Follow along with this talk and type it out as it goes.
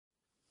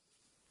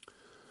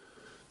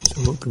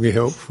So what can be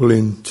helpful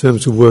in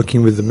terms of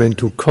working with the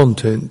mental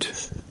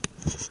content?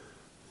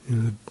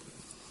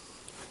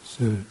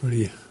 So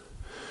really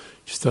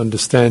just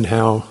understand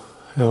how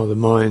the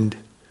mind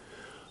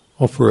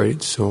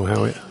operates, or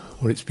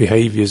what its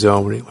behaviours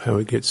are, how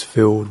it gets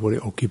filled, what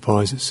it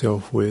occupies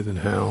itself with, and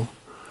how.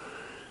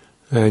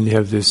 And you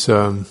have this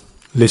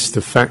list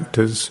of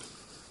factors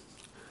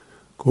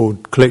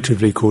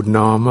collectively called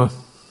nama.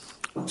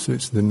 So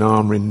it's the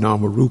nama in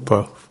nama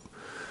rupa.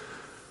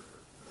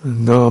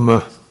 And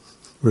nama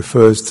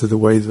refers to the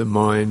way that the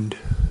mind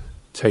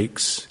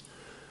takes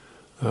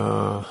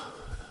an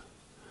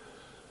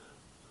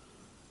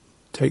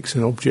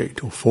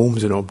object or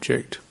forms an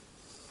object.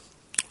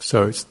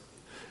 So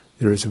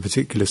there is a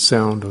particular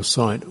sound or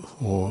sight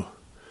or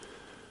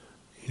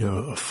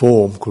a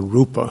form called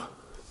rupa,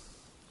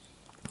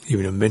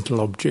 even a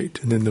mental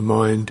object, and then the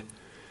mind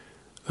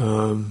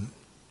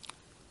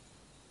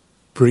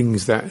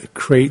brings that,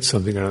 creates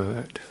something out of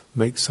that,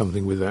 makes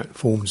something with that,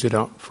 forms it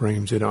up,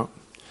 frames it up.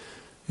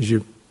 As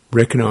you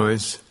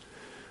recognise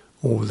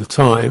all the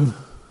time,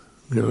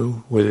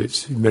 whether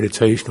it's in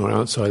meditation or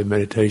outside of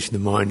meditation, the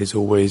mind is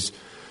always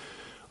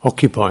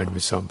occupied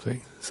with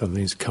something.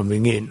 Something's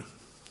coming in.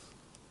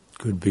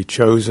 Could be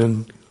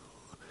chosen,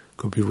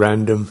 could be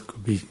random,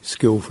 could be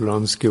skillful,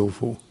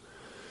 unskillful.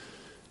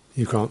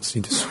 You can't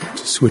seem to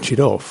switch it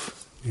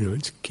off.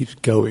 It keeps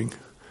going.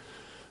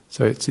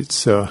 So that's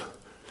its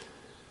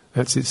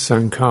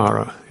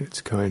sankhara.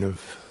 Its kind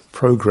of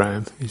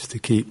program is to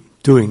keep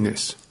doing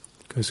this,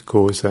 because of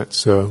course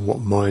that's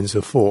what minds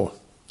are for.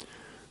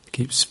 It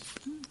keeps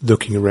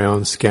looking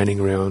around, scanning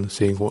around,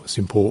 seeing what's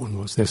important,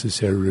 what's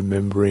necessary,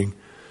 remembering.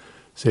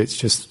 So it's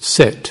just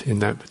set in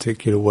that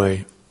particular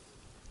way.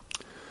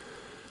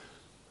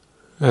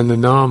 And the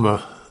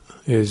nama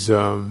is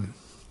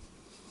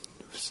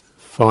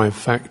 5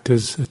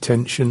 factors: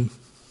 attention,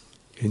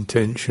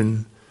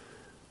 intention,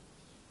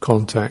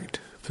 contact,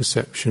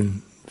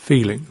 perception,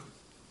 feeling.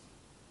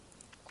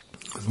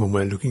 That's one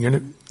way of looking at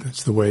it.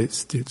 That's the way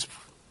it's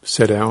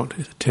set out.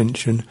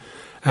 Attention,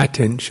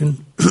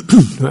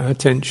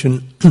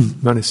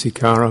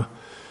 manasikara,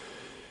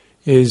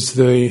 is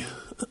the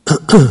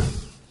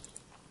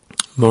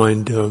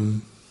mind.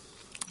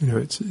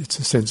 It's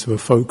a sense of a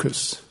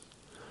focus.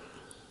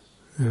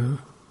 Yeah.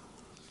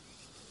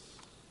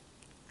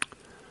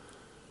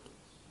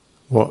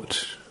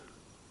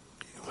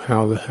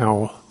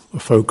 How a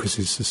focus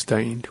is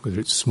sustained, whether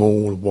it's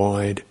small,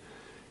 wide,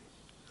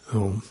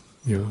 or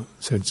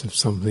sense of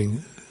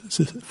something.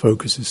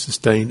 Focus is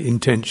sustained.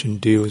 Intention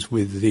deals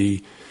with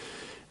the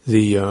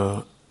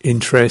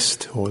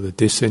interest or the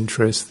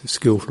disinterest, the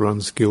skillful or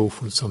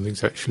unskillful.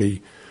 Something's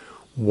actually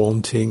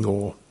wanting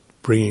or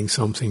bringing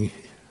something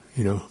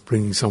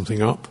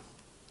up.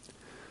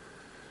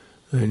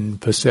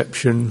 And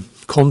perception,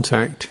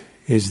 contact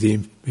is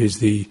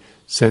the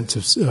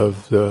sense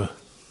of the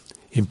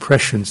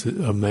impressions that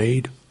are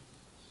made.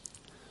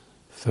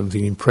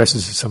 Something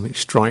impresses us, something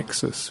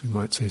strikes us. We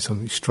might say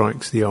something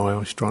strikes the eye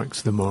or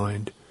strikes the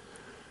mind.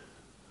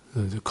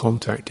 The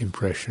contact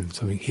impression,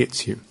 something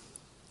hits you.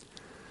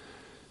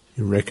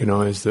 You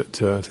recognise that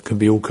there can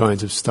be all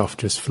kinds of stuff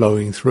just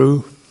flowing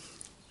through,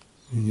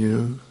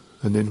 and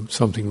then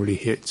something really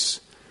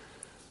hits.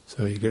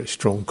 So you get a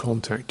strong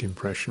contact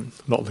impression.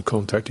 A lot of the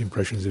contact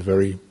impressions are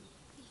very,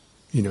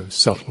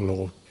 subtle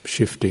or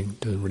shifting,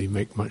 doesn't really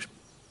make much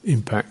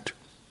impact.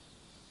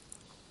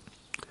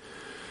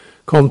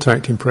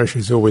 Contact impression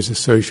is always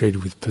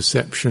associated with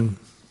perception.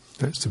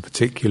 That's the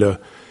particular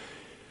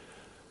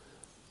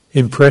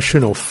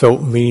impression or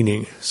felt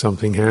meaning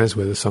something has,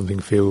 whether something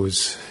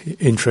feels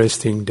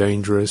interesting,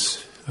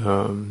 dangerous,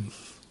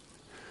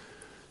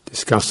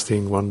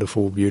 disgusting,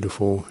 wonderful,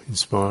 beautiful,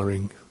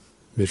 inspiring,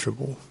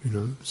 miserable,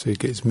 So you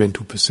get its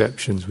mental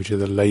perceptions, which are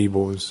the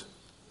labels,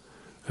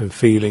 and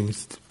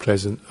feelings,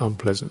 pleasant,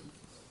 unpleasant.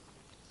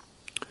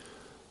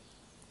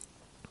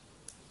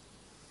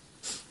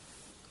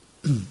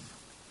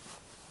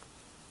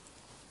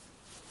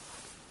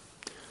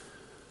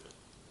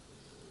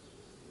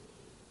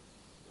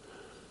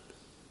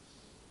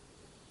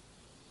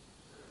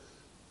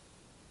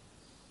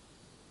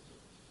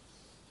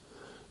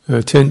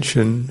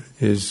 Attention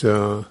is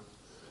it's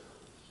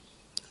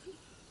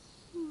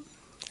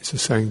a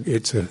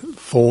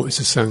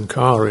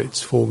sankhara.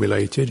 It's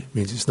formulated. It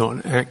means it's not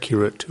an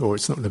accurate or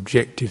it's not an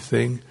objective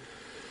thing.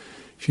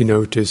 If you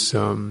notice,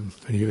 and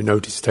you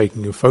notice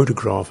taking a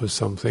photograph of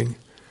something,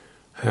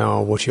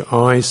 how what your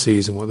eye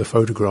sees and what the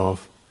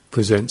photograph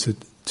presents are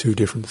two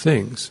different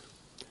things,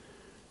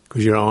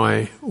 because your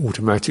eye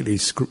automatically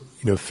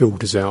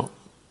filters out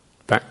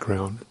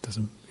background. It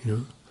doesn't,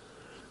 look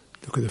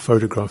at the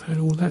photograph. How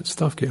did all that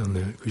stuff get on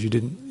there? Because you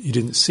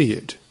didn't see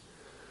it.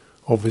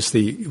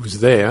 Obviously, it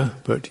was there,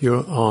 but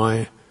your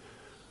eye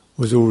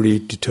was already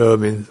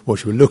determined.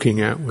 What you were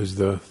looking at was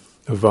the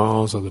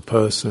vase or the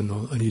person,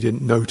 and you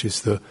didn't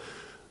notice the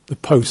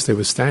post they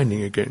were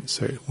standing against.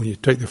 So when you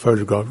take the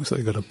photograph, it looks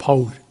like they've got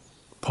a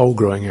pole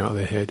growing out of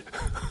their head,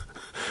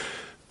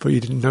 but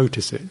you didn't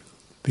notice it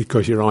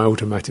because your eye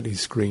automatically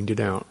screened it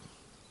out.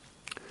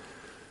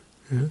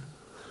 Yeah?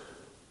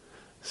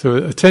 So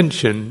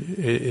attention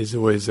is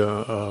always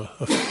a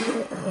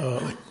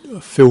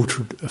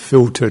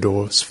filtered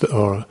or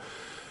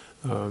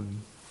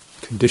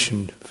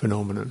conditioned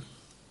phenomenon.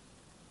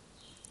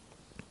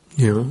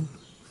 You know?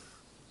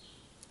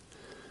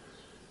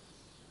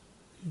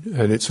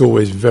 And it's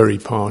always very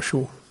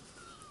partial.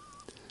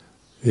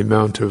 The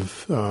amount of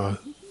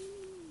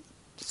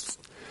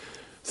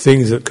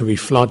things that can be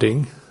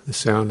flooding, the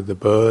sound of the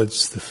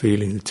birds, the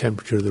feeling, the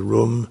temperature of the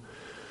room,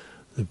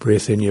 the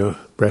breath in your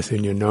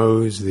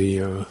nose,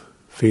 the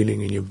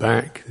feeling in your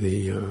back,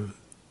 the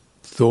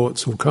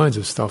thoughts, all kinds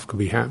of stuff can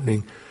be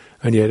happening,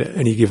 and yet at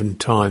any given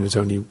time there's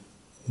only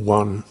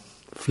one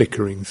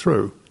flickering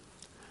through.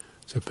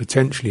 So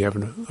potentially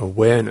having an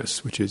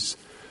awareness, which is,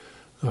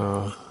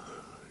 it's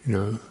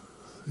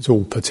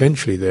all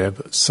potentially there,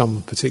 but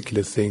some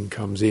particular thing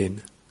comes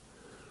in,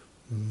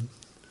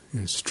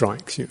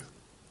 strikes you.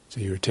 So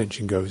your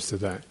attention goes to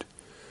that.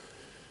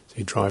 So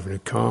you're driving a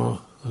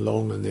car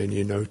along, and then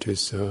you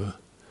notice the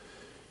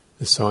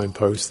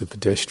signposts, the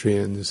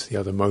pedestrians, the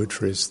other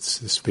motorists,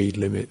 the speed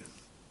limit,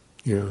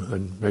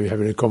 and maybe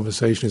having a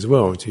conversation as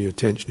well. So your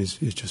attention is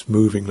just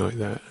moving like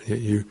that. Yet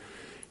you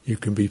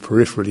can be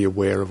peripherally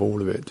aware of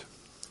all of it,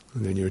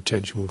 and then your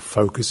attention will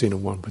focus in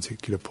on one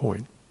particular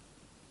point.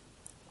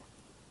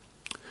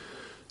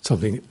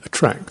 Something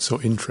attracts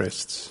or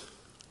interests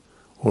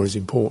or is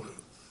important.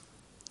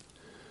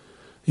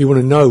 You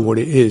want to know what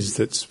it is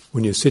that's,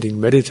 when you're sitting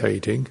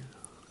meditating,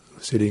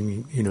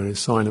 sitting in a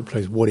silent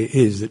place, what it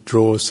is that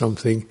draws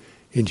something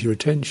into your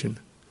attention.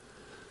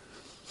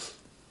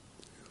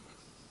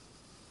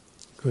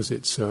 Because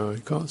it's,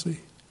 you can't see.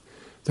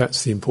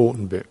 That's the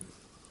important bit.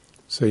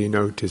 So you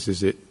notice,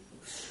 is it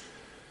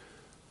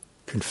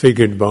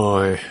configured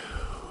by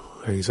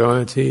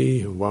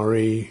anxiety,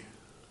 worry,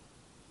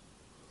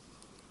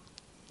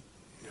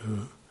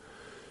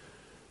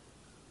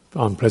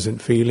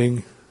 unpleasant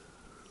feeling,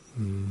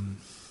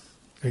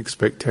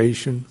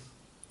 expectation,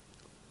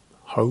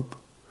 hope,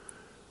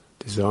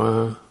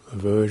 desire,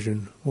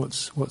 aversion?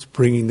 What's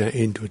bringing that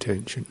into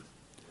attention?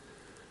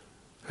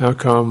 How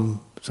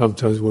come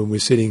sometimes when we're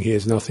sitting here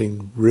there's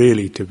nothing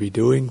really to be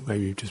doing,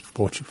 maybe you just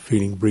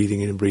feeling,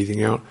 breathing in and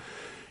breathing out,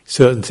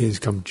 certain things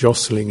come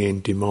jostling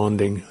in,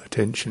 demanding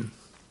attention,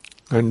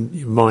 and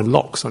your mind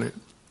locks on it.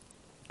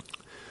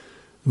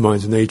 The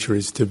mind's nature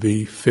is to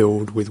be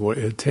filled with what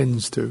it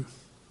attends to.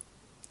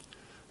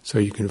 So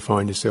you can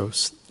find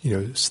yourself,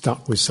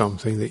 stuck with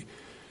something that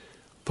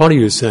part of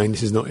you is saying,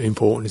 this is not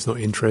important, it's not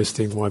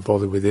interesting, why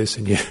bother with this?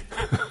 And yet,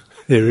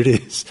 there it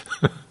is.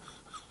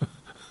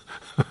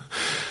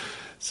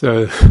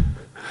 So,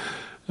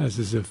 as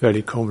is a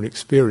fairly common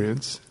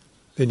experience,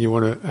 then you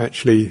want to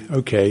actually,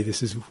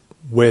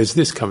 where's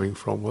this coming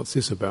from? What's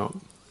this about?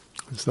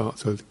 And start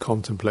to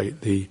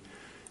contemplate the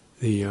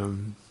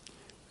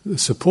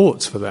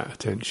supports for that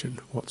attention.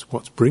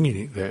 What's bringing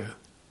it there?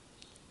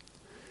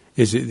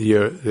 Is it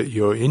that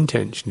your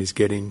intention is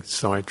getting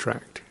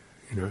sidetracked?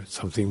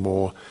 Something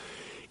more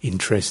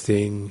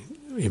interesting,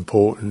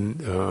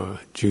 important,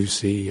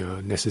 juicy,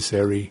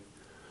 necessary.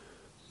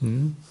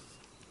 You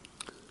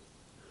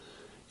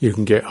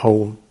can get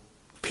whole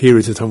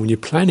periods of time when you're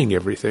planning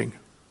everything.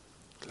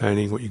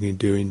 Planning what you're going to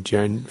do in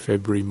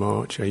February,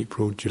 March,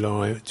 April,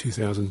 July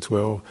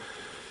 2012.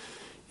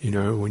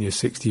 When you're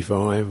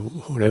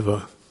 65,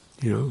 whatever.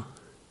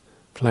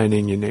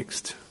 Planning your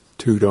next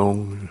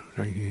tudong,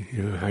 how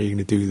you're going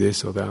to do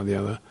this or that or the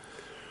other.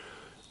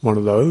 One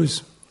of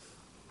those.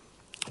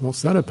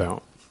 What's that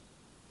about?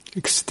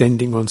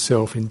 Extending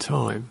oneself in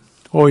time.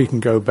 Or you can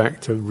go back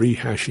to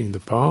rehashing the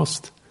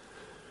past,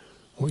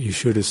 what you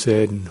should have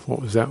said and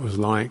what that was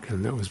like,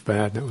 and that was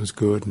bad, that was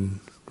good, and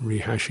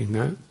rehashing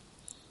that.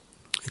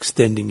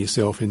 Extending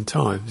yourself in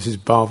time. This is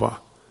bhava.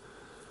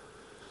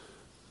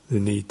 The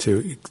need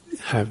to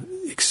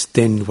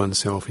extend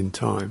oneself in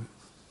time.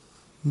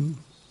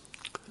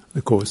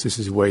 Of course, this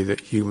is the way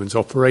that humans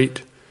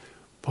operate,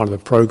 part of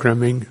the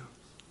programming,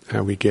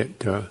 how we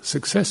get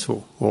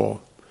successful.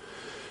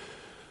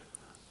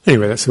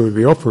 Anyway, that's the way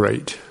we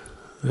operate.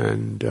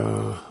 And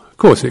of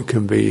course it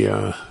can be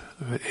an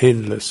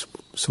endless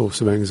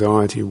source of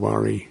anxiety,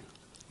 worry,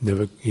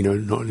 not being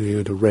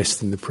able to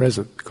rest in the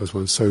present because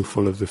one's so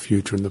full of the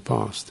future and the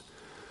past.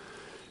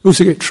 You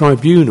also get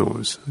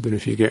tribunals. I don't know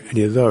if you get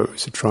any of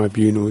those. The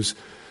tribunals,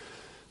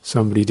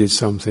 somebody did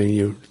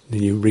something,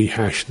 then you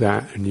rehash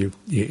that, and you're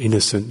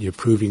innocent, you're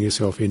proving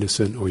yourself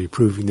innocent, or you're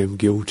proving them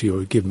guilty,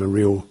 or you give them a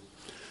real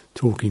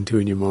talking to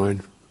in your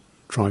mind.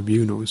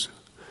 Tribunals.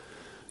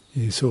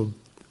 You're sort of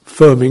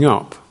firming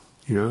up,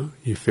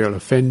 you feel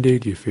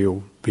offended, you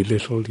feel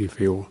belittled, you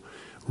feel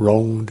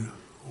wronged,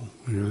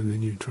 and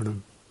then you're trying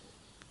to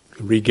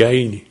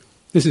regain.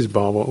 This is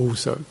bhava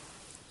also,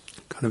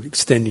 kind of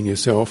extending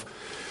yourself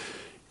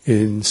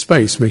in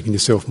space, making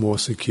yourself more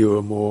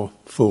secure, more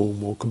full,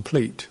 more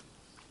complete,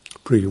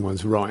 proving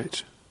one's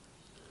right.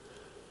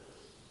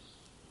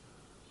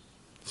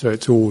 So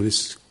it's all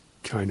this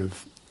kind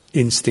of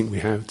instinct we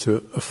have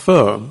to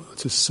affirm,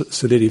 to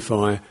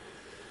solidify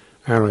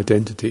our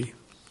identity.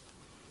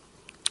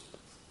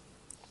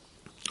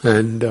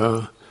 And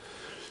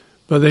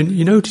but then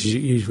you notice you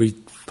usually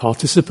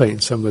participate in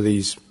some of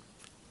these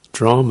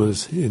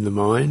dramas in the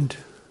mind.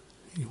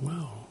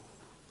 Wow,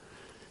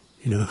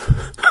 you know,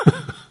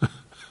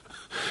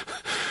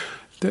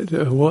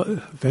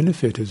 what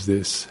benefit is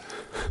this?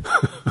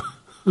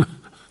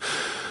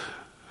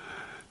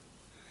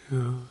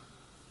 Yeah.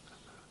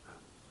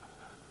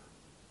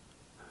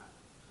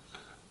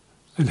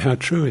 And how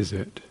true is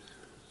it?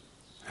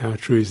 How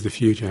true is the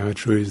future? How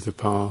true is the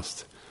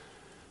past?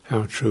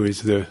 How true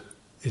is the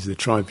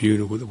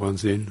tribunal that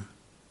one's in?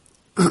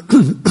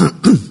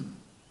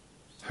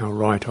 How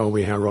right are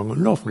we? How wrong?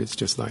 And often it's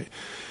just like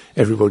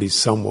everybody's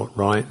somewhat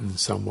right and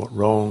somewhat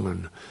wrong,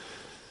 and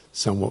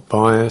somewhat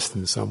biased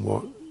and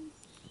somewhat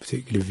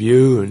particular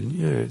view, and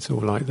yeah, it's all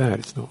like that.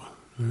 It's not,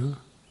 you know?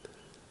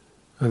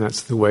 And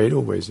that's the way it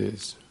always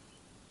is.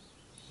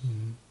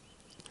 Mm.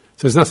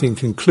 So there's nothing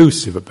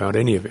conclusive about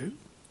any of it.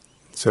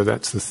 So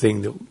that's the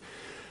thing that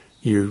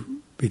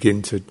you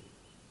begin to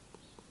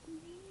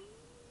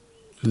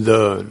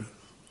learn.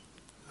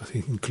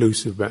 Nothing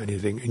conclusive about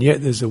anything, and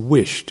yet there's a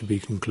wish to be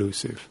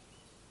conclusive.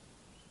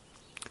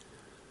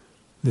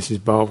 This is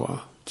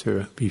bhava,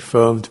 to be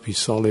firm, to be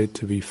solid,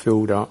 to be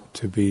filled up,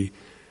 to be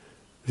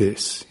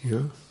this, you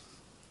know.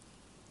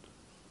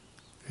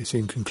 It's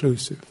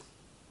inconclusive.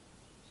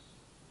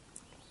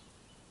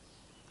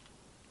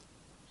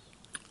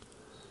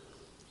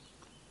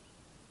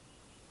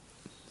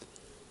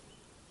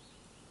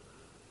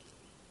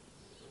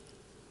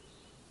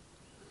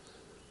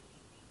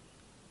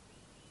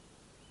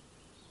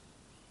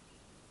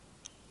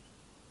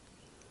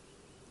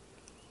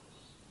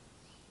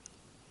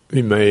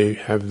 We may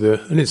have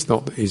and it's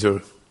not that these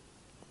are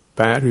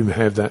bad, we may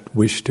have that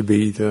wish to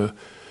be to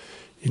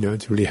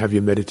really have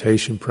your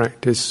meditation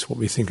practice, what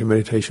we think a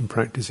meditation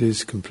practice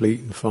is, complete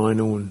and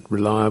final and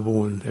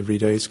reliable, and every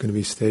day it's going to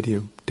be steady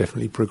and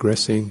definitely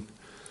progressing,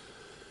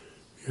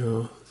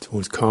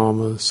 towards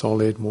calmer,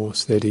 solid, more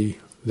steady,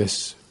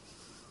 less,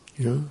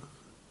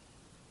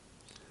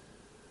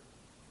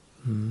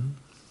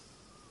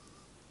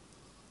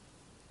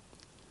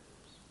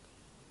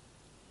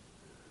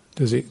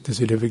 Does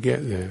it ever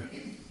get there?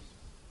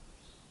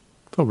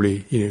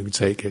 Probably, you could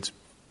say it gets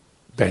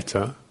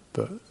better,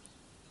 but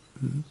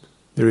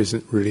there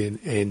isn't really an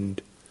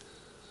end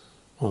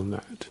on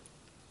that.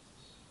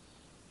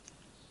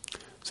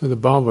 So the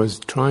bhava is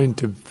trying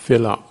to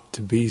fill up,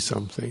 to be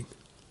something.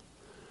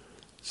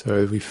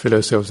 So we fill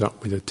ourselves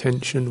up with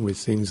attention, with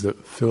things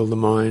that fill the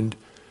mind,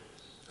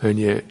 and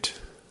yet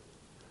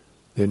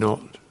they're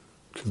not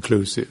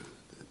conclusive,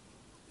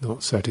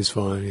 not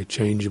satisfying, they're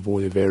changeable,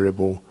 they're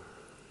variable.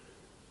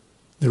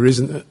 There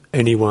isn't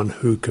anyone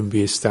who can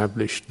be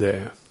established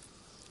there.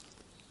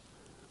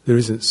 There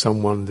isn't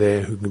someone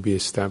there who can be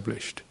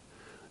established.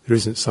 There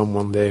isn't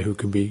someone there who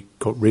can be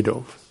got rid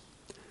of.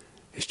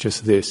 It's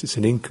just this, it's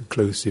an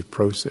inconclusive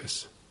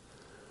process.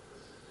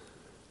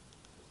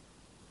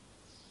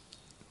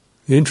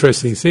 The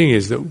interesting thing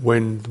is that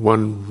when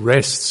one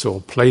rests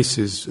or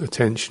places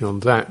attention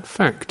on that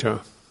factor,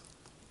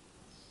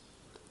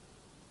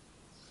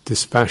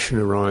 dispassion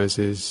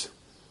arises.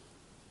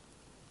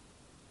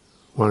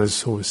 One has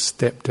sort of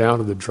stepped out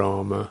of the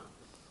drama.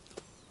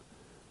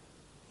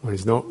 One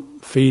is not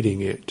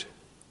feeding it.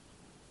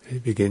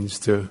 It begins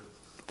to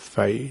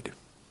fade.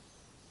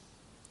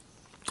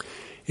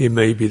 It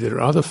may be there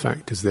are other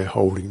factors they're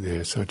holding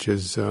there, such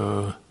as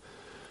a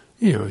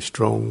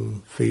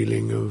strong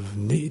feeling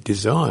of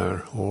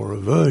desire or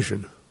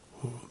aversion,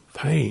 or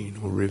pain,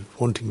 or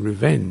wanting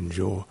revenge,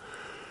 or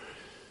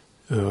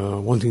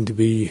wanting to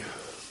be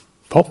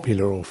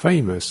popular or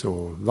famous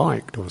or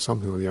liked or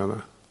something or the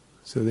other.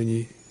 So then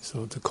you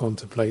start to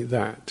contemplate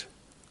that.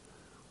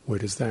 Where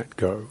does that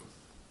go?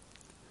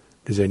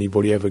 Does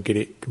anybody ever get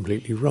it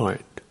completely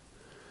right?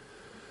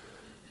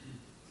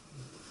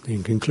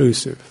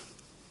 Inconclusive.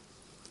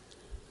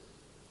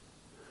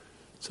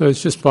 So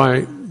it's just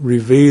by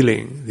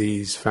revealing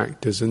these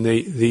factors and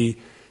the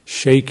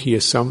shaky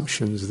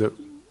assumptions that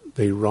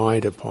they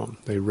ride upon,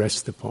 they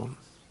rest upon.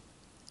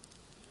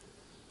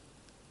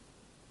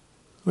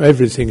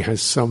 Everything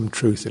has some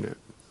truth in it.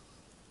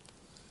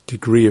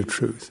 Degree of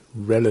truth,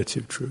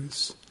 relative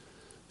truths.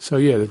 So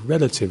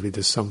relatively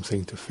there's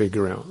something to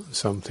figure out,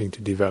 something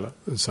to develop,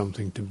 and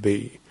something to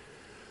be,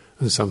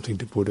 and something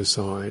to put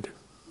aside.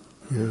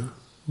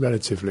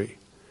 Relatively.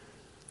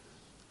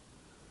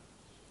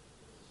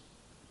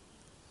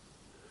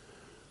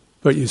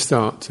 But you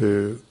start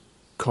to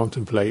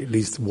contemplate at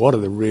least what are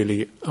the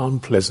really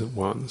unpleasant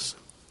ones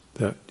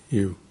that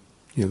the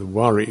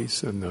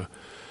worries and the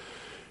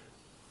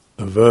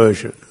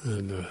aversion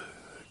and the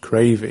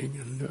craving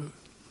and the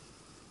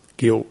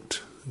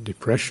guilt,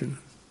 depression.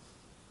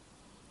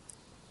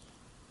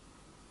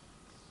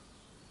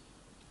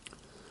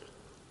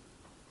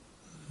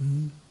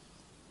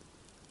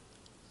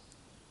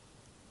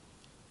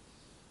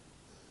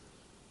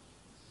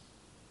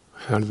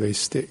 How do they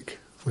stick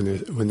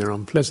when they're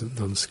unpleasant,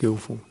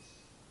 unskillful?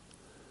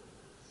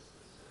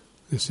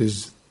 This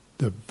is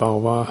the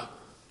bhava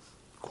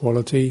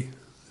quality,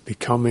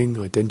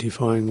 becoming,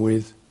 identifying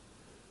with,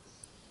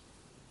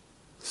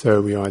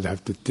 So we either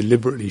have to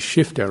deliberately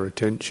shift our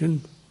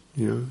attention,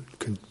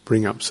 can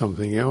bring up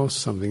something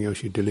else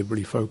you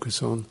deliberately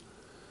focus on.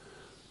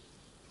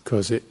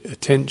 Because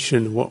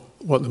attention,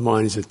 what the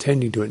mind is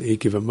attending to at any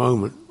given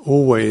moment,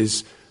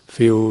 always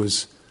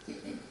feels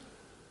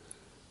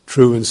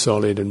true and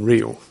solid and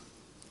real.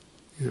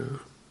 You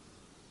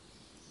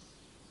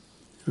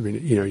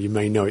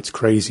may know it's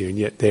crazy, and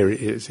yet there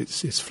it is.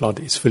 It's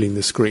flooded. It's filling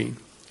the screen.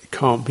 It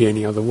can't be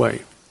any other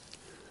way.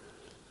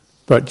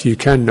 But you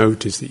can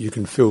notice that you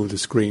can fill the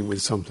screen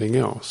with something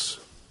else.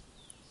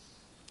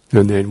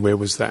 And then where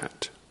was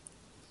that?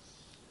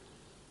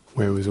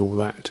 Where was all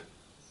that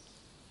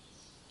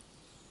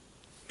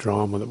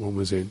drama that one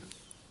was in?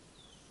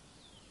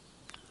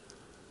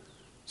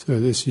 So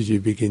this is,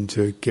 you begin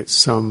to get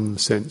some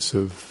sense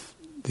of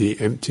the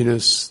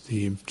emptiness,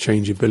 the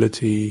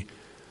changeability,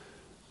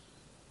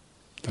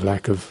 the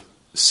lack of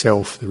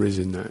self there is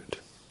in that.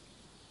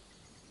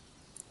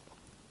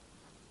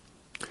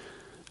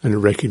 And a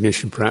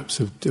recognition perhaps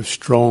of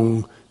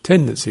strong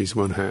tendencies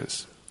one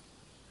has.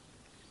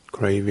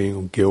 Craving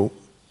or guilt,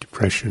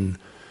 depression,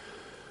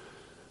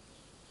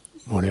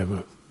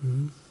 whatever.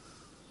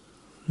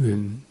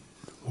 Then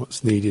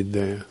what's needed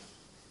there?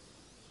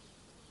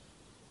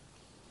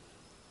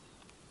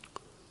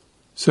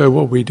 So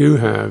what we do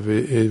have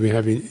is we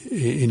have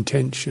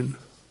intention.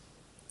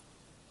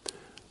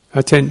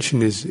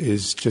 Attention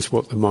is just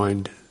what the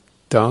mind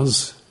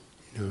does.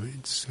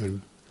 It's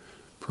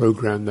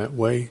programmed that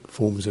way,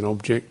 forms an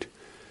object.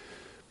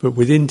 But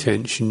with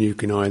intention you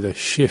can either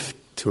shift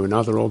to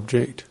another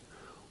object,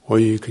 or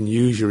you can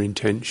use your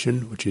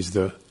intention, which is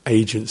the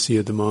agency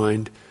of the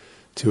mind,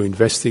 to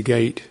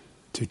investigate,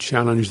 to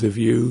challenge the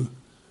view,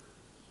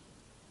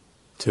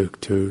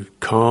 to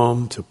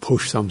calm, to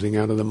push something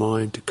out of the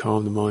mind, to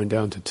calm the mind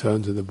down, to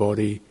turn to the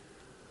body,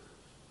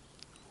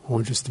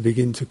 or just to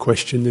begin to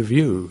question the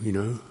view,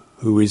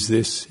 who is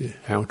this,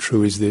 how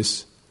true is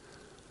this?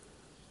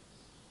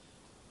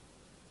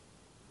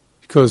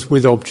 Because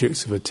with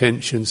objects of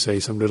attention, say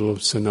some little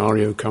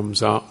scenario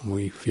comes up and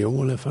we feel,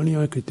 well, if only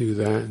I could do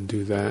that and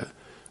do that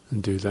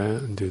and do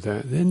that and do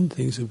that, then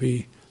things would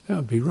be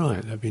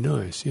right, that'd be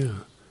nice, yeah.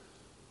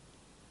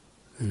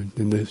 And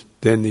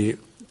then the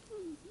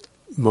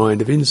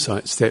mind of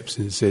insight steps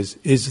in and says,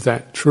 is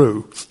that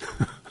true?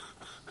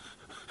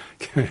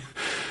 Okay.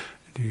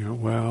 And you go,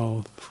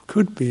 well,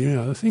 could be,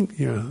 I think,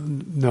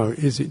 no,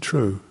 is it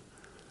true?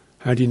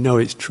 How do you know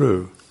it's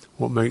true?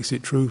 What makes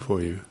it true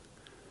for you?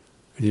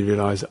 And you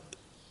realise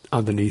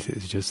underneath it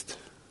is just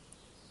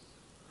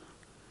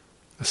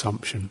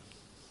assumption.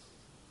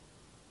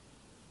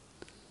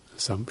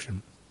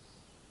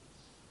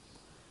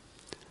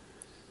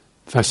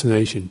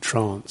 Fascination,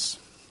 trance.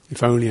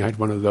 If only I had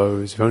one of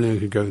those, if only I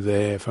could go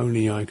there, if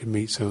only I could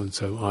meet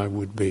so-and-so, I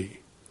would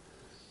be.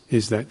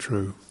 Is that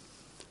true?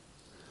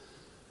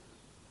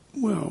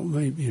 Well,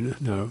 maybe,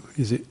 no.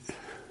 Is it?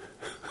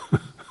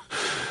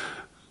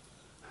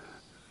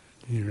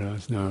 You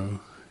realise, no,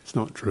 it's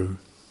not true.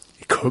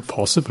 It could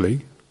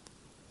possibly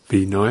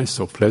be nice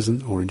or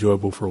pleasant or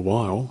enjoyable for a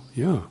while,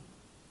 yeah.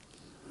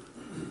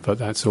 But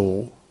that's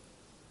all.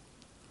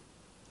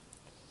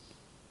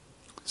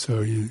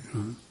 So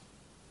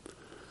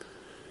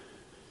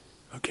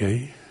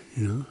okay,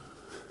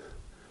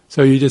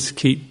 So you just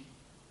keep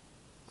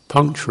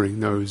puncturing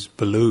those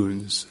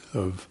balloons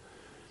of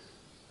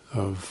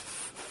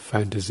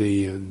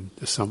fantasy and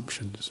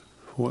assumptions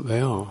for what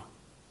they are.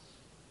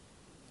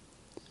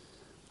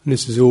 And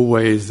this is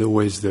always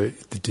the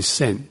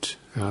descent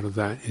out of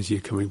that as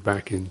you're coming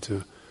back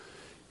into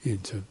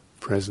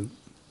present.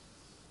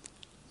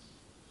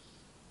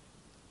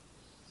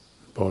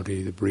 The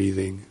body, the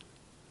breathing.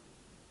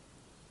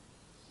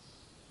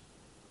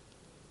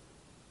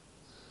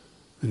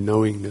 The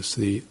knowingness,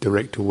 the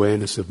direct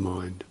awareness of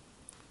mind.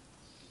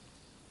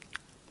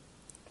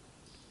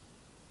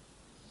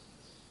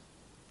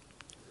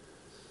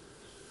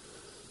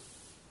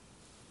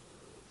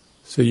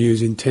 So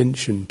use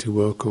intention to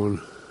work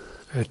on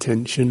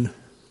attention,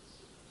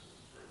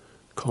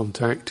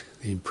 contact,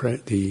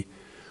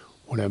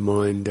 what our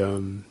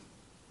mind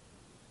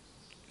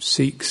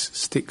seeks,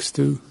 sticks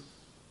to.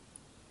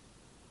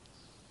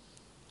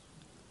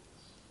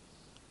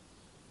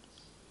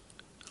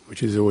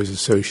 Which is always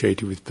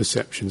associated with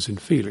perceptions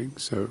and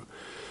feelings. So,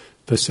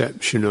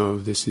 perception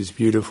of this is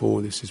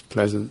beautiful, this is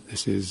pleasant,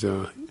 this is,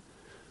 or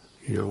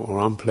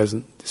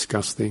unpleasant,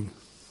 disgusting.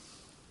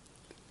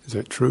 Is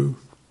that true?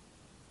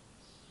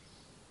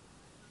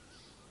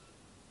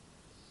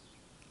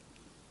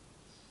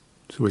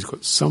 It's always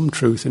got some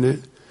truth in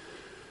it,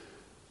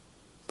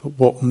 but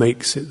what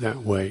makes it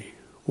that way?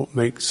 What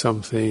makes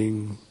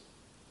something,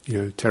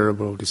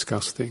 terrible or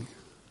disgusting?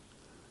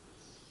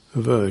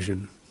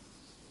 Aversion.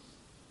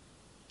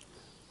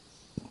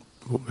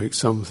 What makes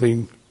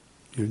something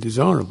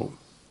desirable?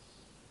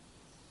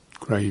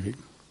 Craving.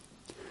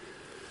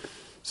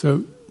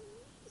 So,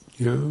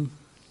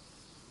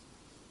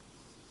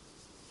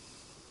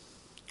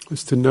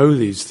 it's to know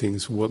these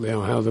things, what they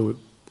are, how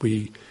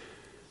we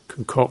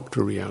concoct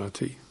a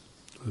reality.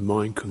 The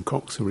mind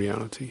concocts a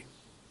reality.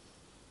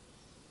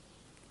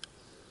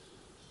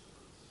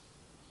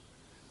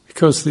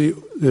 because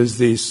there's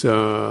this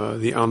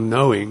the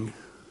unknowing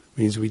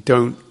means we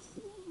don't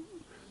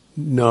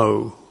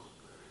know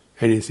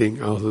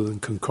anything other than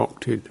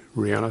concocted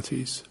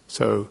realities.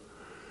 So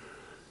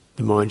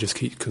the mind just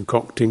keeps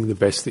concocting the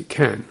best it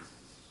can,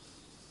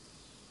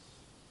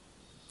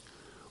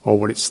 or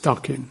what it's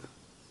stuck in,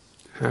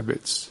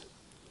 habits.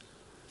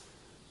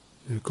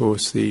 And of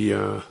course,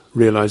 the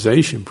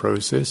realization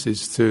process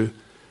is to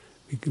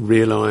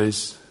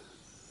realize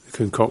the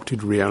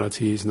concocted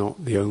reality is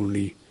not the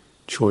only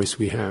choice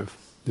we have.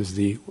 There's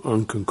the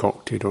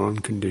unconcocted or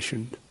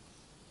unconditioned,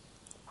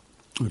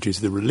 which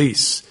is the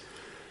release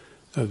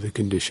of the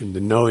conditioned,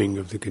 the knowing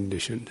of the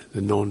conditioned,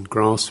 the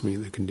non-grasping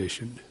of the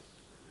conditioned.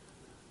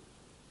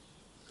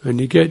 And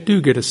you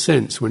do get a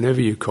sense whenever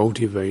you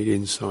cultivate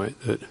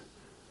insight that,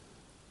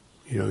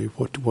 you know,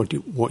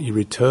 what you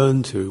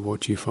return to,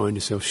 what you find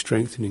yourself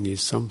strengthening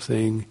is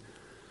something,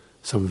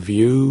 some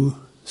view,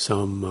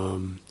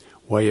 some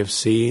way of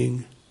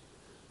seeing,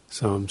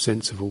 some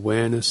sense of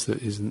awareness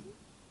that isn't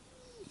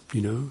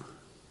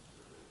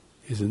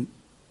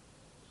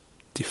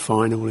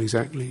definable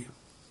exactly.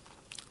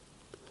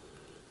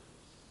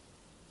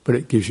 But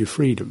it gives you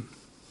freedom,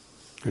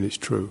 and it's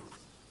true.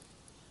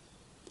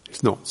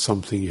 It's not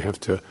something you have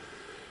to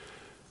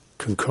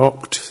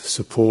concoct,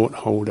 support,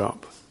 hold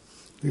up.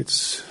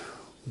 It's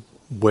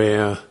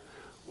where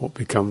what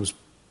becomes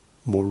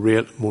more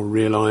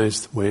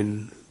realized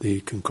when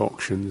the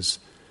concoctions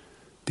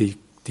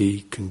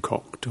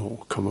deconcoct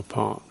or come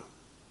apart.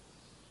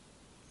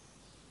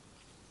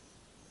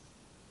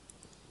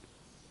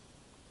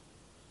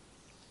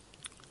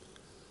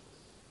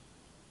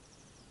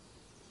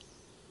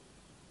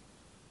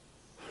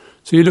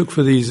 So you look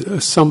for these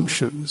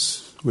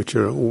assumptions, which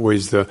are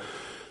always the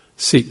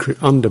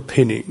secret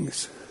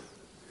underpinnings.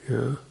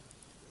 Yeah.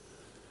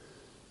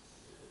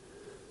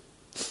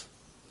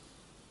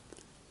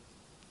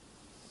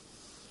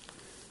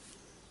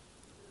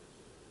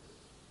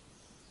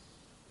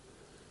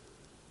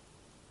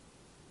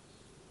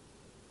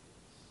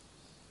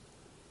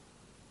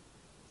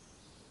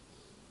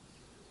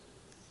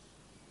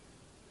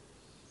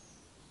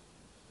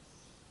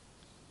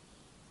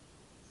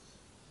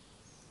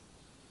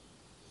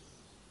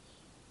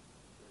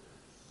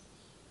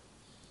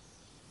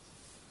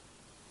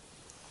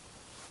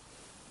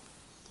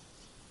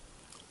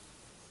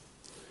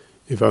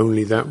 If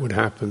only that would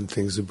happen,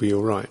 things would be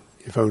all right.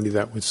 If only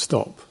that would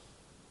stop,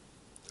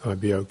 I'd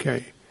be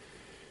okay.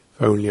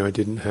 If only I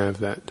didn't have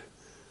that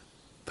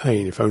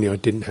pain, if only I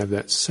didn't have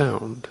that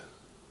sound.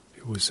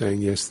 People were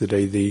saying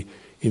yesterday the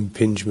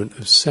impingement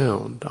of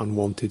sound,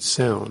 unwanted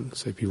sound.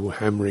 So people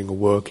hammering or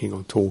working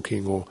or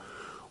talking or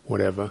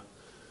whatever,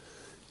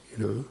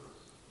 you know.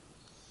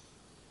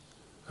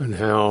 And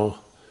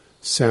how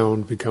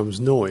sound becomes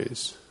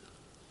noise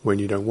when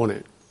you don't want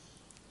it.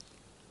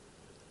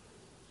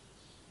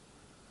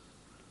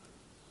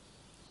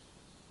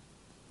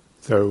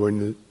 So what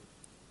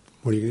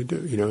are you going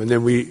to do? You know, and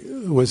then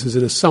there's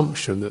an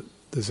assumption that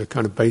there's a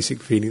kind of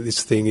basic feeling that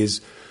this thing is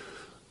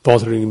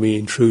bothering me,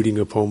 intruding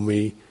upon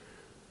me.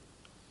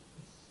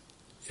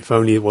 If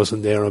only it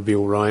wasn't there, I'd be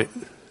all right.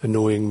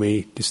 Annoying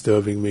me,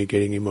 disturbing me,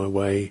 getting in my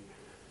way.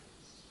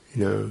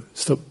 You know,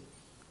 stop.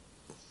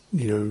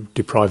 You know,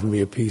 depriving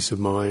me of peace of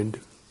mind.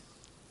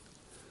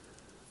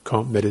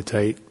 Can't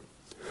meditate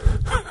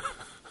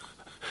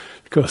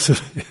because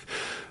of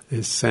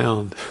this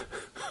sound.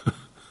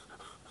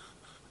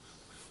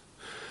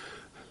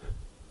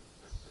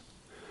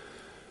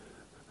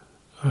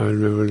 I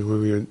remember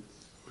when we were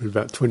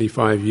about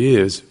 25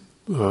 years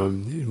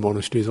in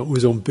monasteries, I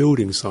was on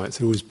building sites.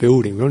 It was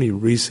building. We only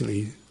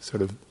recently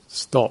sort of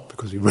stopped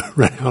because we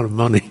ran out of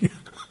money.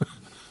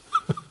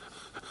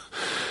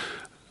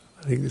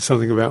 I think there's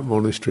something about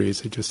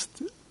monasteries. It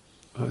just,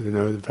 I don't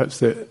know, perhaps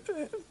the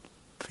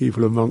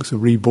people amongst the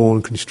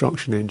reborn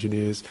construction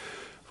engineers,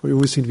 we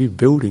always seem to be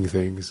building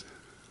things.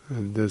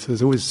 And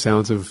there's always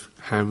sounds of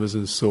hammers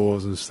and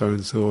saws and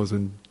stone saws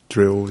and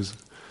drills.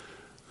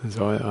 And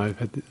so I've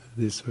had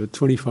this for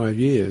 25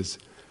 years,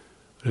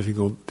 living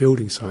on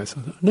building sites.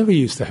 I never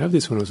used to have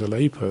this when I was a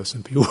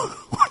layperson. People were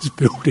always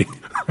building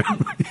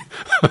around me.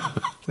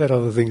 They had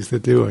other things to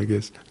do, I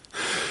guess.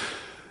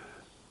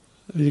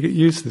 You get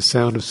used to the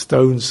sound of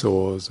stone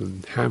saws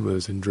and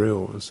hammers and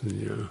drills, and,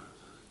 you know,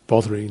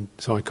 bothering,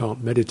 so I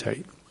can't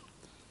meditate.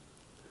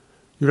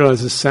 You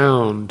realise the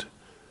sound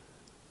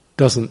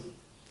doesn't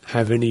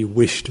have any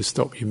wish to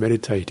stop you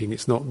meditating.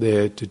 It's not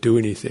there to do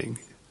anything.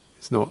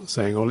 It's not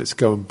saying, oh, let's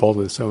go and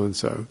bother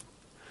so-and-so.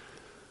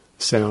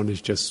 Sound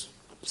is just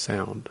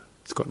sound.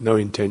 It's got no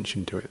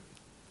intention to it.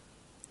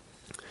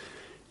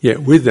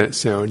 Yet with that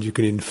sound you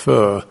can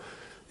infer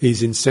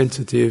these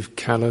insensitive,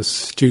 callous,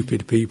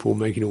 stupid people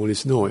making all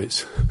this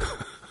noise.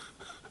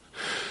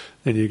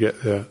 Then you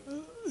get the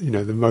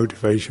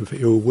motivation for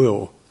ill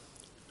will.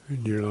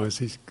 And you realise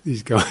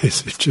these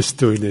guys are just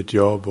doing their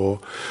job or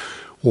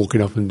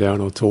walking up and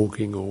down or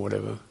talking or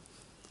whatever.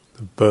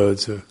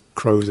 The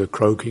crows are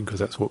croaking because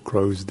that's what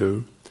crows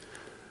do.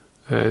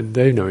 And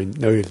they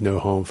have no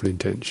harmful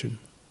intention.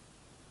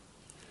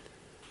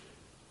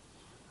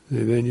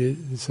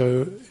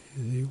 So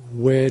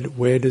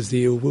where does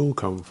the ill will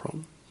come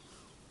from?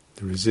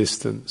 The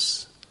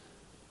resistance.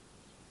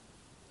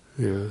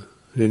 And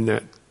in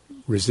that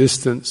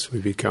resistance we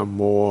become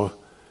more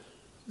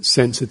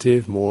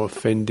sensitive, more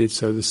offended,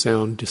 so the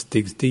sound just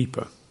digs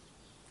deeper.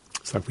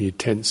 It's like when you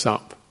tense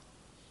up.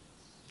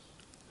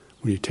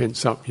 When you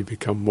tense up you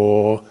become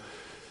more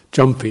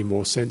jumpy,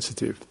 more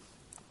sensitive.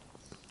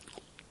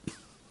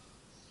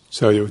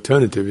 So the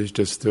alternative is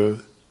just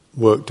to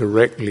work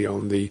directly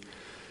on the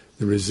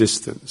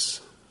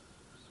resistance.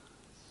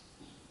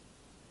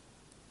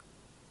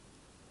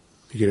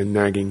 You get a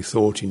nagging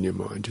thought in your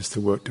mind, just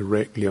to work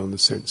directly on the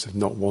sense of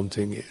not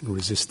wanting it and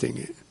resisting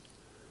it.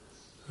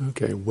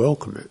 Okay,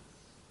 welcome it.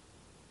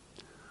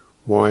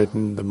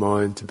 Widen the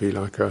mind to be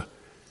like a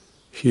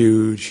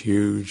huge,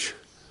 huge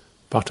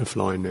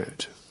butterfly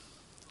net.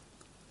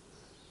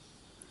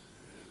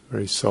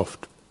 Very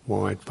soft,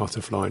 wide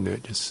butterfly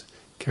net, just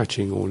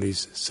catching all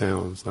these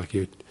sounds like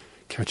you're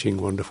catching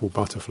wonderful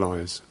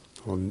butterflies,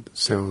 or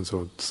sounds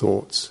or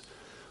thoughts.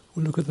 Oh,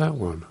 look at that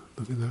one,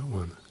 look at that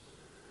one.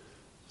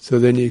 So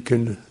then you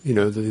can,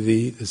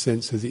 the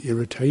sense of the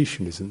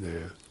irritation isn't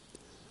there.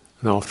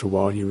 And after a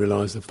while you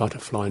realise the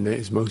butterfly net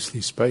is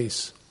mostly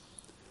space.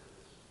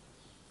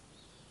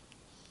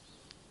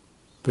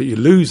 But you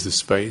lose the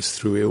space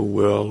through ill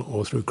will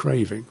or through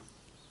craving.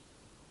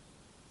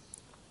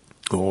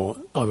 Or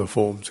other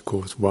forms, of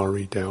course,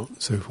 worry, doubt,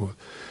 and so forth.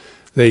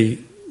 They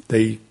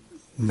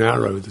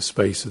narrow the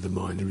space of the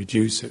mind and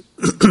reduce it.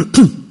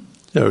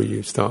 So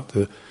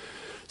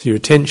your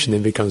attention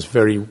then becomes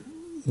very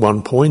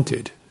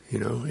one-pointed,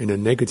 in a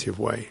negative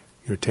way.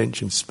 Your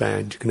attention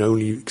span, you can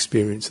only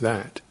experience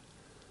that.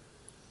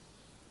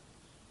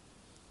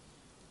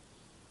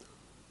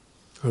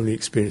 Only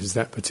experiences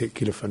that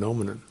particular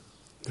phenomenon.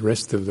 The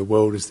rest of the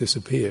world has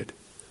disappeared.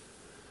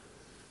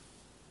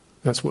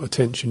 That's what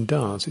attention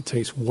does. It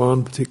takes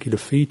one particular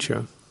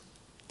feature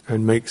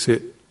and makes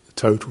it a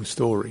total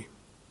story.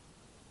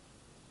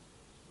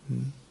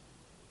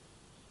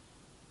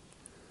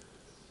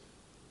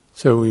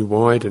 So we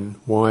widen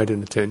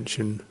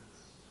attention,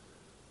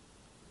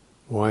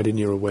 widen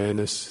your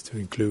awareness to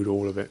include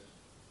all of it,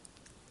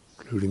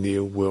 including the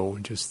ill will,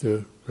 and just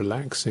the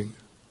relaxing.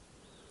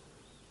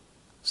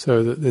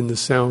 So that then the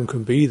sound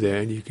can be there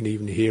and you can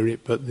even hear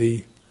it, but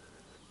the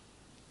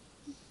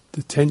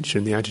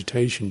tension, the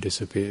agitation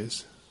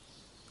disappears.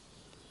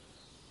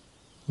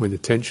 When the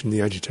tension,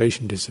 the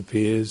agitation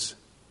disappears,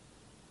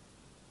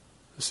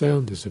 the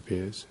sound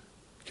disappears,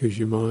 because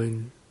your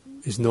mind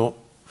is not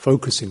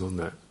focusing on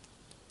that.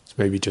 It's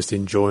maybe just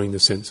enjoying the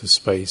sense of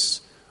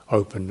space,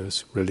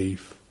 openness,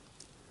 relief.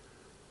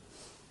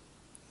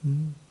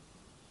 And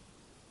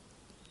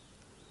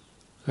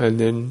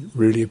then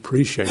really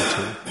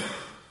appreciating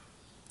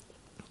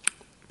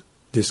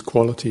this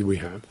quality we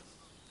have,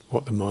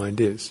 what the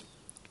mind is.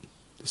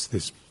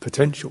 This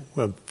potential,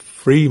 a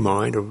free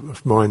mind, or a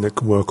mind that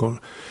can work on,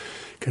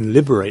 can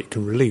liberate,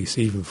 can release,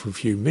 even for a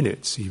few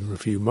minutes, even for a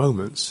few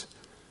moments.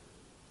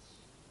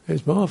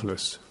 It's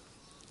marvellous.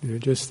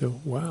 Just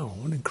wow,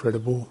 what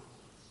incredible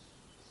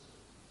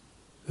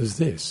is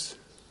this?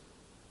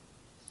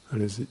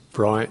 And is it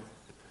bright,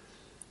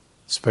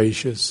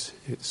 spacious,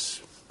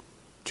 it's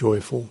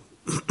joyful.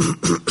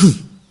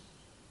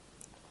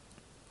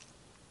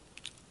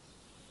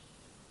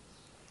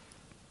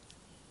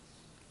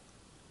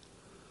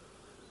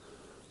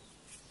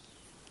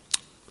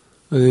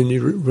 And then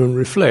you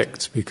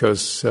reflect,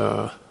 because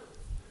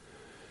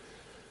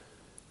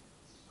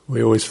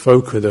we always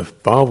focus, the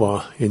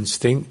bhava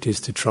instinct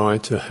is to try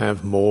to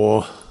have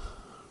more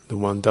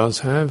than one does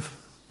have,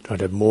 try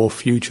to have more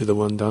future than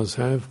one does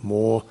have,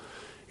 more,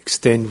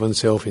 extend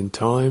oneself in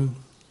time,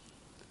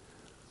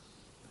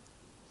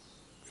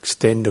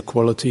 extend a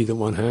quality that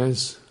one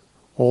has,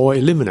 or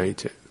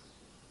eliminate it.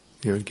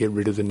 Get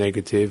rid of the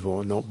negative,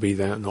 or not be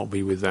that, not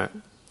be with that.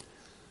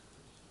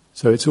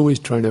 So it's always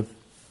trying to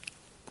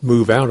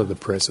move out of the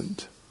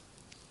present.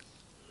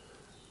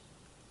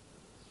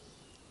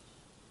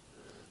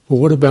 But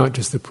what about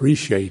just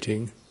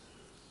appreciating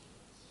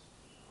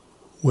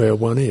where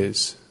one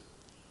is,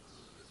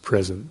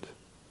 present,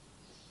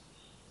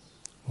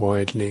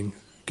 widening,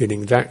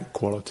 getting that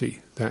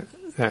quality,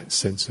 that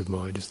sense of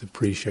mind, just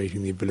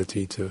appreciating the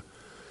ability to,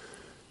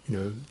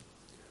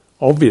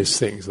 obvious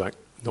things like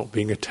not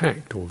being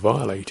attacked or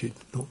violated,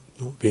 not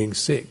being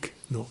sick,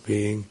 not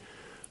being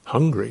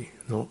hungry,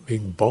 not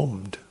being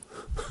bombed.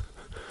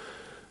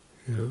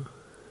 And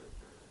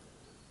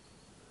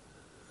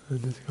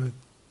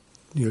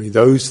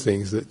those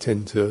things that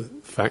tend to,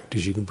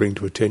 factors you can bring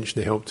to attention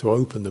to help to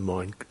open the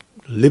mind,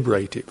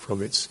 liberate it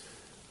from its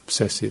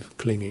obsessive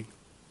clinging.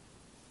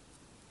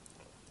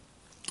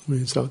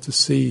 We start to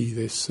see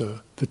this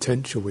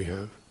potential we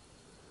have.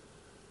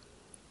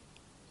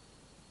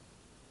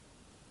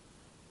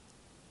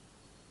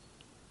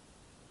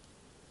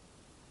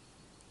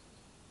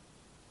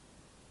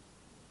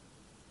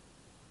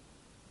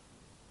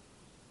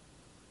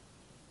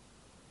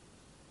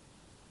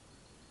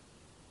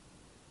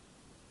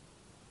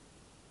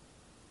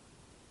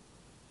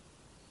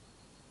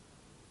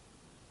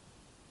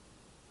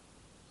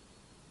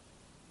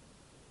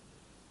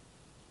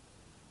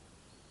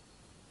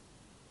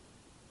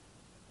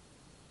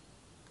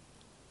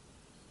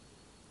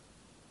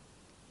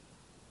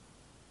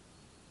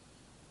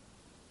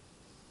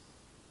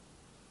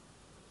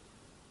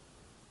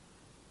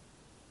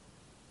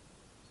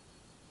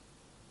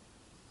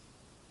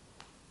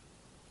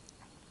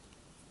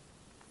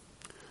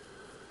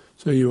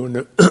 So you want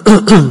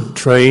to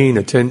train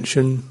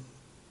attention,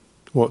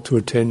 what to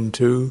attend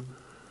to,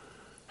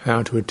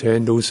 how to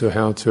attend, also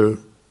how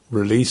to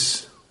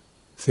release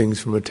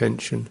things from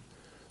attention,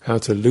 how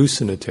to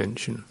loosen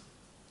attention.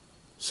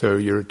 So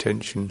your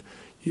attention,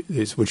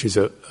 which is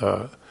a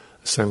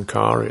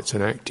sankhara, it's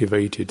an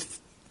activated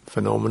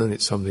phenomenon,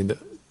 it's something that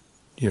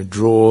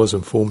draws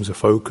and forms a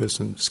focus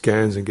and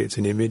scans and gets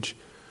an image.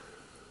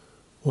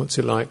 What's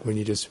it like when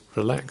you just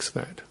relax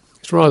that?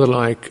 It's rather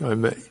like,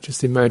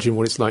 just imagine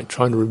what it's like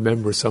trying to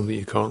remember something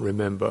you can't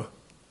remember.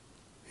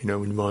 When your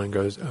mind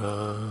goes,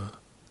 and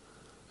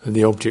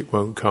the object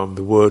won't come,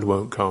 the word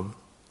won't come.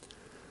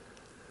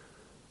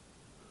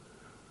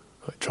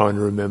 Like trying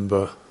to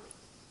remember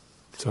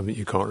something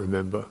you can't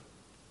remember.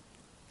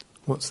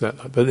 What's that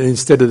like? But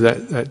instead of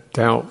that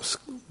doubt,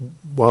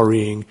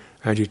 worrying,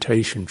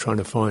 agitation, trying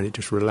to find it,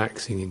 just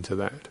relaxing into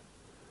that.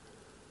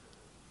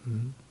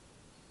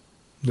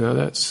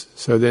 Now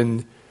so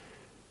then,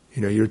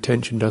 your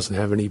attention doesn't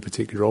have any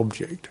particular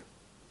object.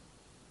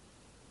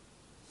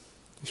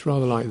 It's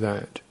rather like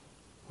that.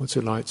 What's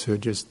it like to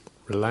just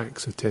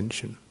relax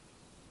attention?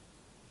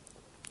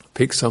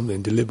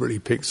 Deliberately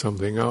pick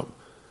something up,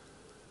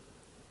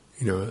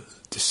 a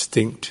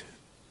distinct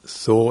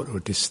thought or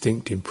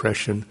distinct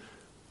impression,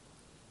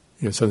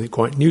 something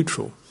quite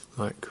neutral,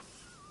 like,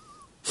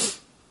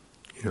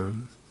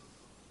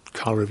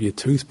 colour of your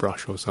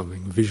toothbrush or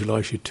something.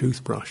 Visualise your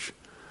toothbrush.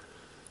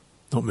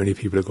 Not many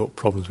people have got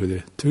problems with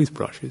their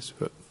toothbrushes,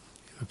 but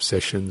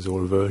obsessions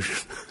or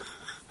aversion.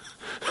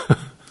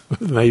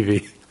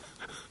 Maybe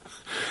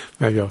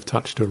I've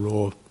touched a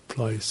raw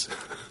place.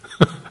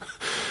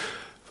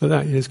 For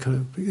that, you just kind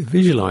of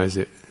visualise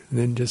it and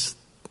then just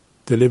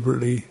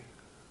deliberately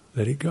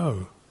let it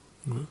go.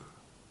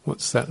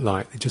 What's that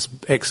like? Just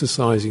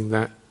exercising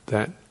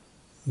that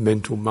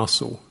mental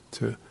muscle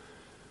to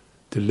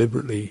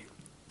deliberately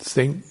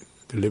think,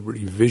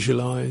 deliberately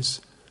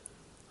visualise,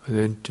 and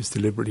then just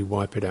deliberately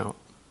wipe it out.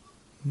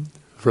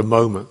 For a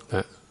moment,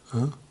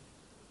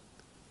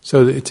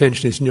 So the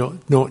attention is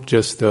not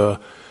just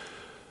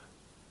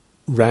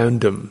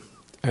random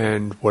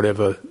and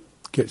whatever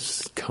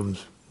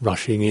comes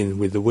rushing in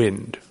with the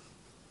wind.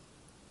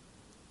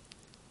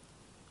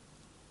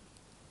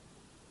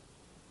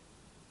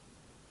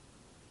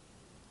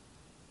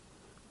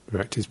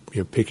 Practice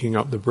picking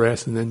up the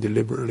breath and then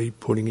deliberately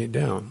putting it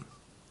down.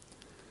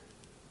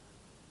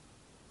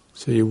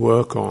 So you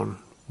work on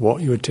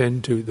what you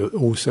attend to,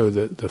 also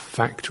the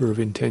factor of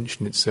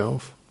intention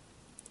itself.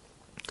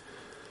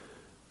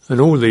 And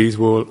all these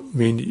will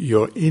mean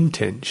your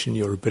intention,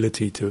 your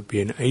ability to be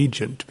an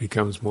agent,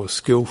 becomes more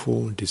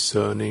skillful,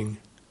 discerning.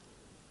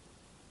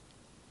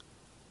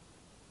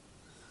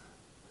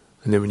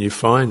 And then when you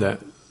find that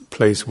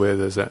place where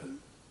there's that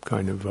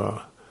kind of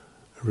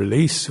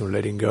release or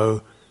letting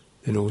go,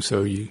 then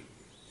also you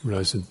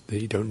realize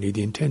that you don't need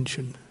the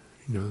intention.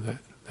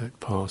 That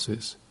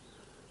passes.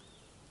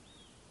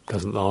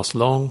 Doesn't last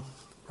long.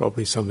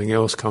 Probably something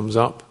else comes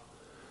up.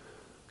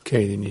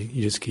 Okay, then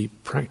you just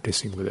keep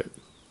practicing with it.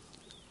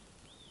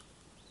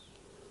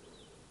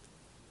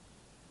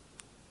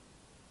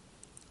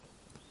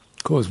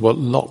 Of course, what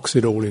locks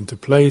it all into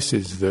place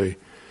is the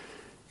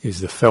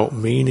felt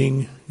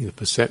meaning, the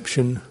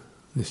perception.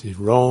 This is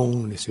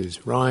wrong, this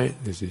is right,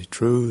 this is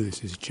true,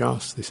 this is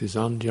just, this is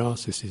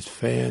unjust, this is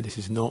fair, this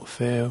is not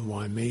fair,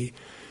 why me?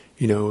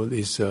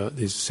 This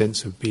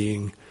sense of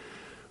being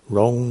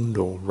wronged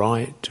or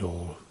right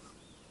or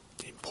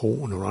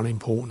important or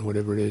unimportant,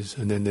 whatever it is,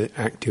 and then the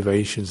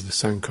activations, the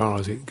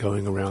sankharas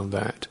going around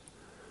that.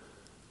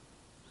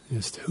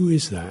 Just who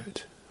is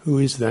that? Who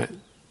is that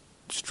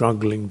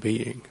struggling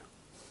being?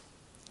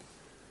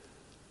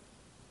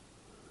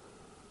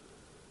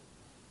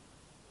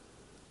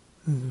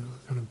 Kind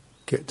of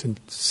get to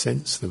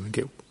sense them and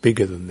get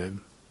bigger than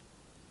them.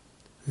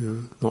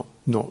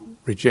 Not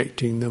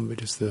rejecting them, but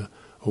just the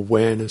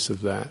awareness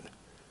of that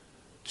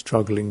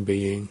struggling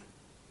being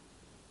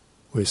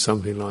with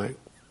something like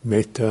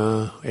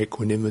metta,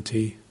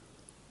 equanimity.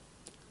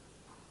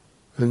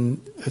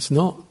 And it's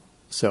not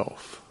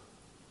self.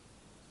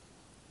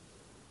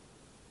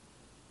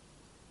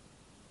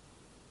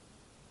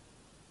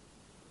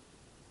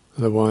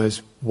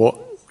 Otherwise,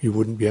 you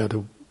wouldn't be able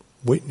to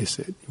witness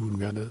it, you wouldn't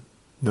be able to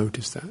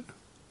notice that.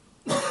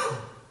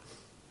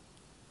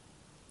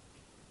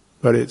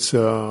 But it's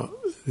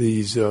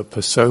these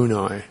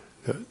personae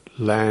that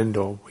land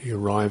or we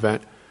arrive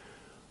at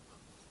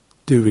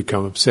do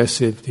become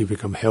obsessive, do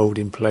become held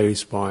in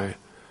place by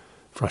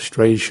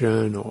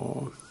frustration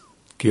or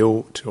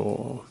guilt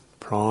or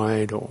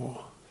pride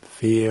or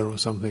fear or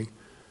something.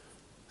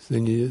 So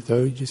then you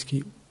just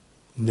keep,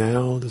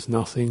 now there's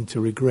nothing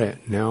to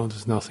regret, now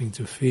there's nothing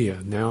to fear,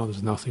 now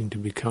there's nothing to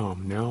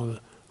become,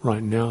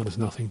 right now there's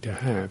nothing to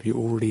have. You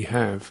already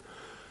have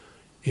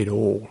it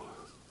all.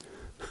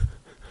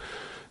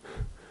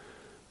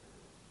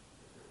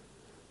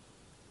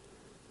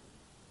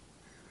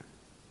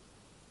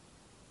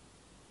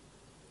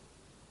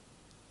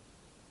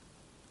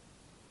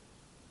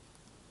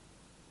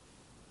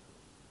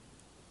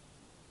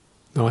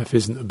 Life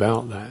isn't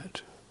about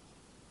that.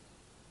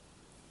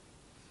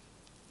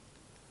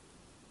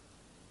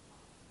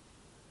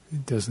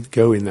 It doesn't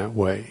go in that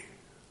way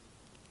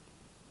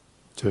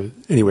to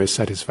anywhere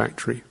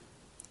satisfactory.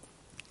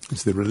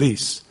 It's the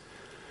release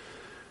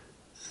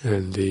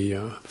and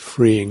the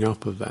freeing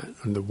up of that,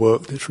 and the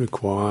work that's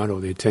required, or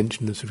the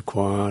attention that's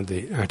required,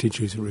 the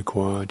attitudes that are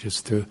required,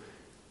 just to,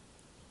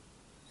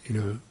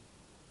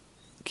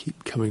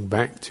 keep coming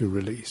back to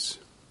release.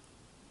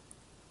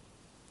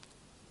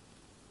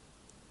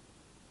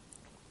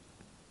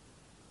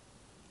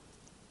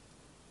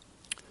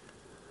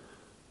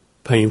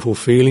 Painful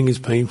feeling is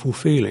painful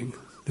feeling.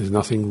 There's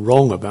nothing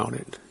wrong about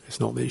it. It's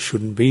not that it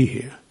shouldn't be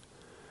here.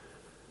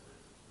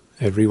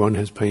 Everyone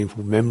has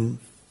painful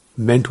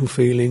mental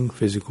feeling,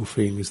 physical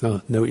feeling. There's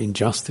no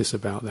injustice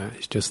about that.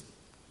 It's just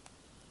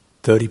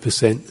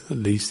 30% at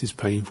least is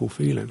painful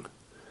feeling.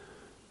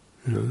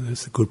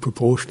 That's a good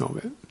proportion of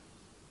it.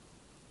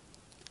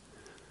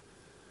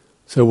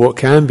 So what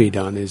can be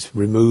done is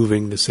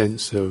removing the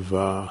sense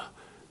of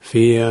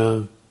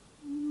fear,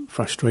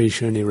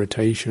 frustration,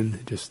 irritation.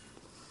 Just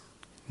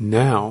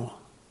now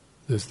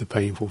there's the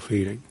painful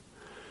feeling.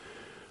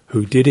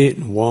 Who did it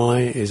and why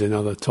is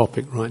another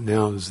topic. Right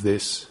now there's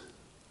this.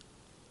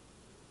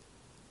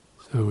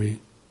 So we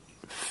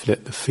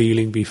let the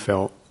feeling be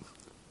felt,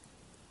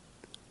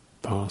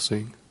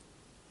 passing.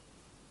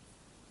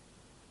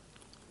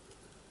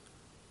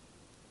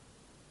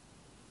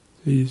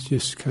 It's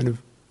just kind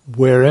of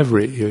wherever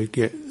you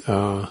get,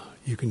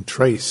 you can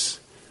trace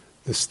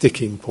the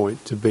sticking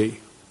point to be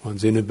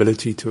one's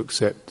inability to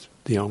accept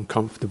the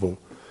uncomfortable.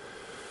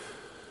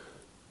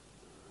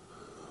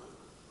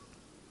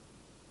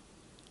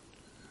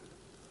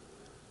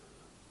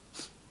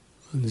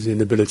 And there's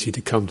inability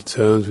to come to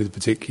terms with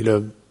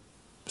particular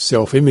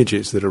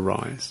self-images that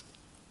arise.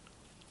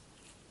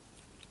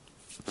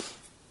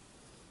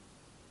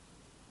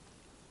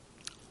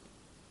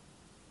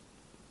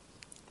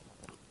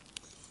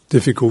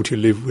 Difficulty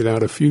to live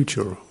without a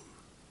future.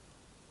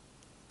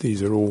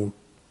 These are all,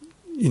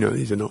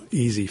 these are not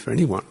easy for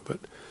anyone, but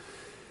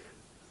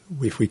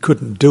if we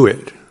couldn't do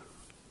it,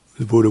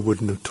 the Buddha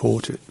wouldn't have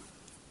taught it.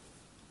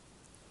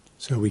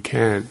 So we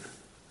can,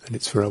 and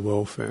it's for our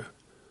welfare.